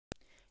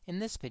In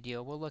this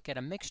video, we'll look at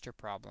a mixture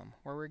problem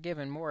where we're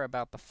given more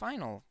about the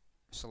final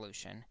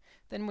solution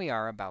than we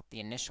are about the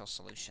initial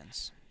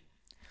solutions.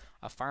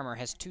 A farmer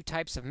has two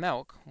types of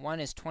milk. One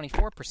is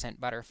 24%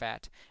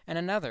 butterfat and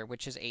another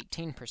which is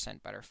 18%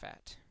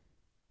 butterfat.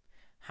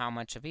 How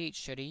much of each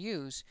should he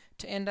use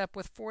to end up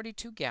with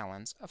 42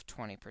 gallons of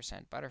 20%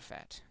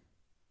 butterfat?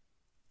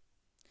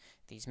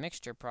 These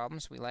mixture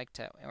problems we like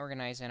to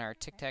organize in our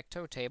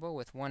tic-tac-toe table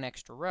with one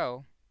extra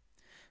row,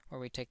 where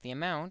we take the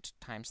amount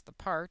times the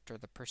part, or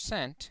the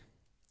percent,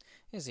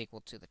 is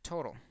equal to the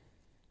total.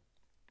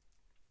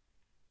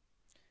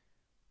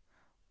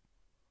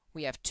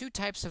 We have two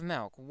types of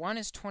milk. One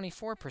is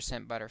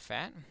 24%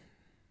 butterfat,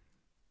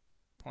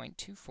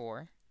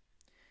 0.24,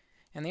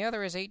 and the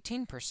other is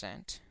 18%,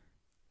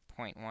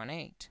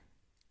 0.18.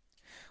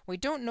 We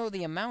don't know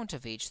the amount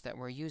of each that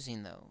we're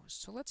using those,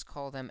 so let's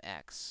call them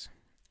x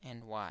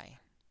and y.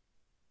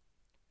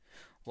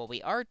 What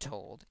we are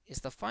told is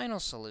the final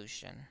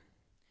solution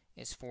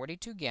is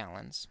 42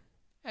 gallons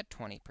at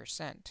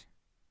 20%.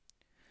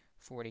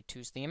 42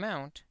 is the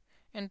amount,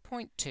 and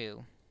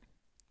 0.2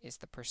 is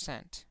the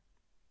percent.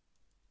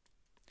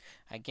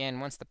 Again,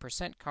 once the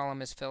percent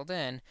column is filled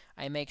in,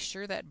 I make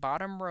sure that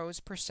bottom row's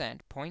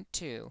percent,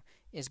 0.2,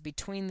 is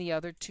between the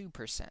other two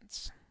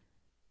percents.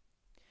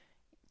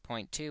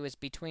 0.2 is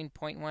between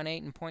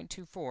 0.18 and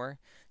 0.24,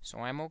 so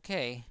I'm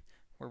okay.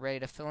 We're ready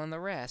to fill in the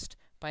rest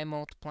by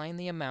multiplying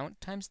the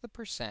amount times the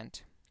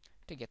percent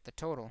to get the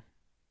total.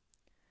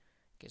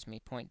 Gives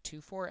me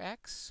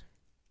 0.24x,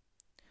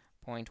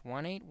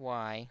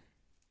 0.18y,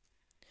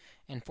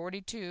 and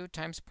 42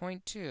 times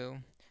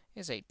 0.2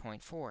 is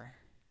 8.4.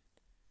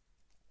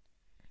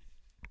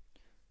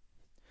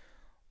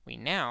 We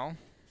now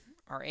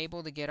are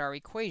able to get our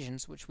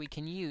equations which we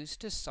can use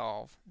to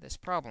solve this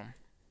problem.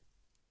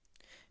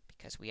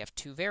 Because we have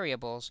two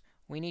variables,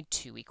 we need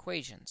two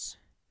equations.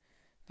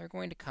 They're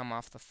going to come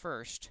off the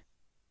first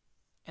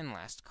and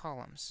last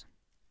columns.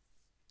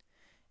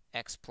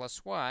 X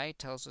plus y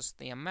tells us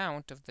the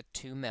amount of the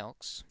two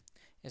milks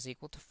is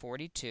equal to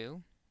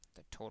 42,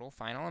 the total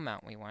final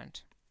amount we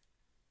want,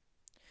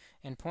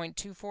 and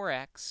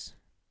 0.24x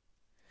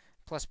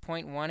plus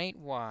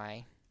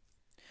 0.18y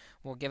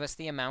will give us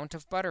the amount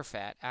of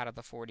butterfat out of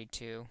the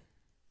 42,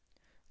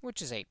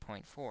 which is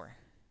 8.4.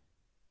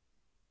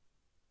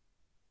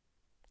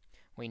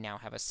 We now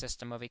have a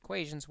system of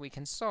equations we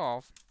can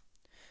solve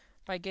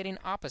by getting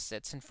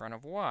opposites in front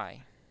of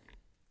y.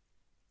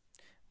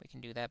 We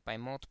can do that by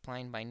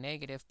multiplying by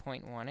negative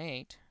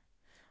 0.18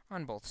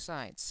 on both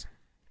sides.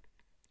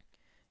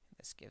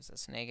 This gives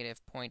us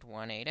negative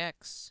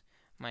 0.18x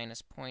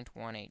minus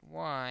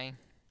 0.18y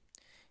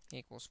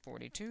equals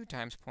 42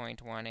 times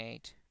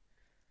 0.18,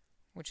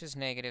 which is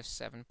negative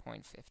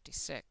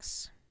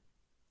 7.56.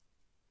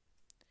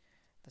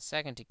 The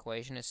second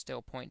equation is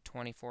still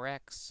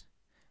 0.24x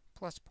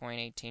plus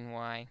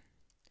 0.18y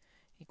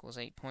equals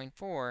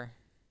 8.4.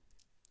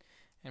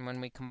 And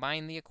when we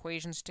combine the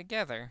equations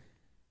together,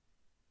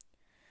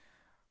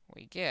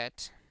 we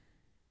get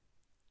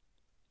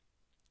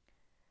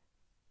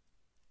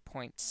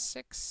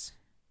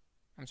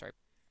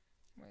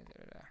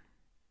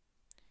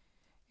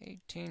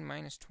 18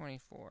 minus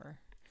 24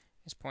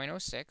 is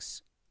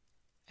 0.06.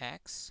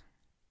 X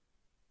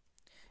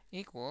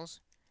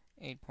equals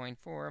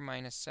 8.4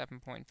 minus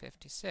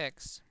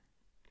 7.56,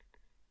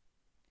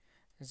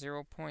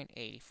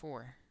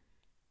 0.84.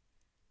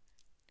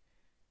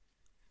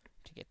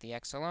 To get the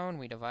x alone,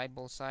 we divide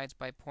both sides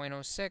by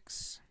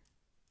 0.06,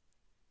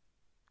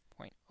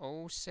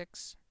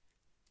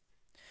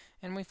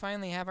 and we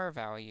finally have our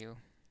value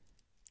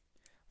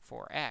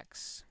for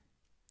x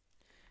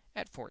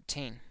at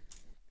 14.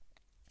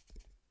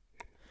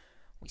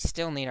 We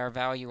still need our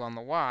value on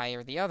the y,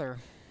 or the other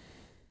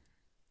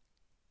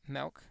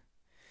milk.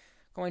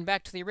 Going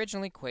back to the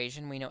original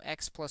equation, we know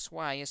x plus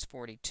y is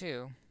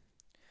 42.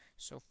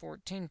 So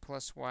 14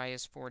 plus y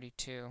is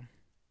 42.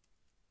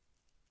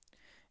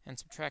 And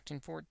subtracting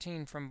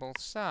 14 from both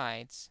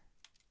sides,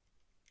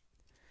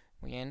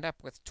 we end up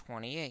with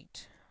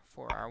 28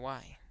 for our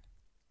y.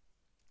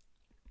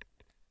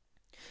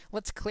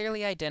 Let's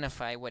clearly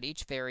identify what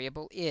each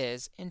variable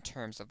is in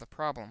terms of the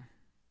problem.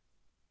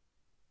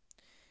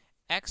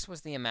 X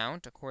was the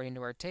amount, according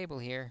to our table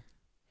here,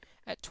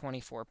 at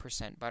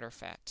 24%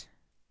 butterfat.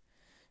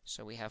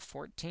 So we have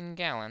 14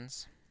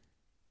 gallons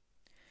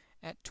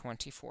at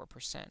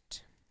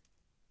 24%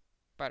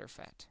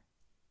 butterfat.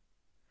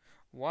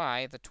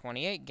 Y, the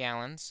 28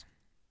 gallons,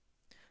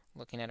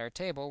 looking at our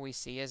table, we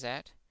see is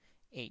at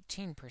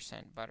 18%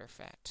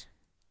 butterfat.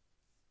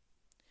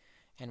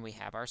 And we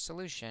have our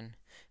solution,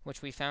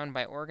 which we found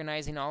by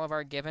organizing all of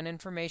our given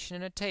information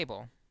in a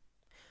table,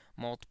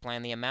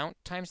 multiplying the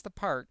amount times the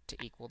part to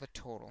equal the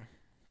total.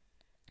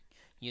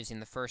 Using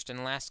the first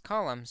and last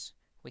columns,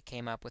 we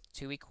came up with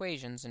two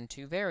equations and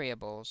two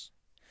variables,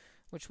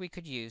 which we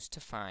could use to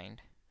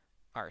find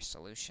our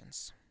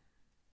solutions.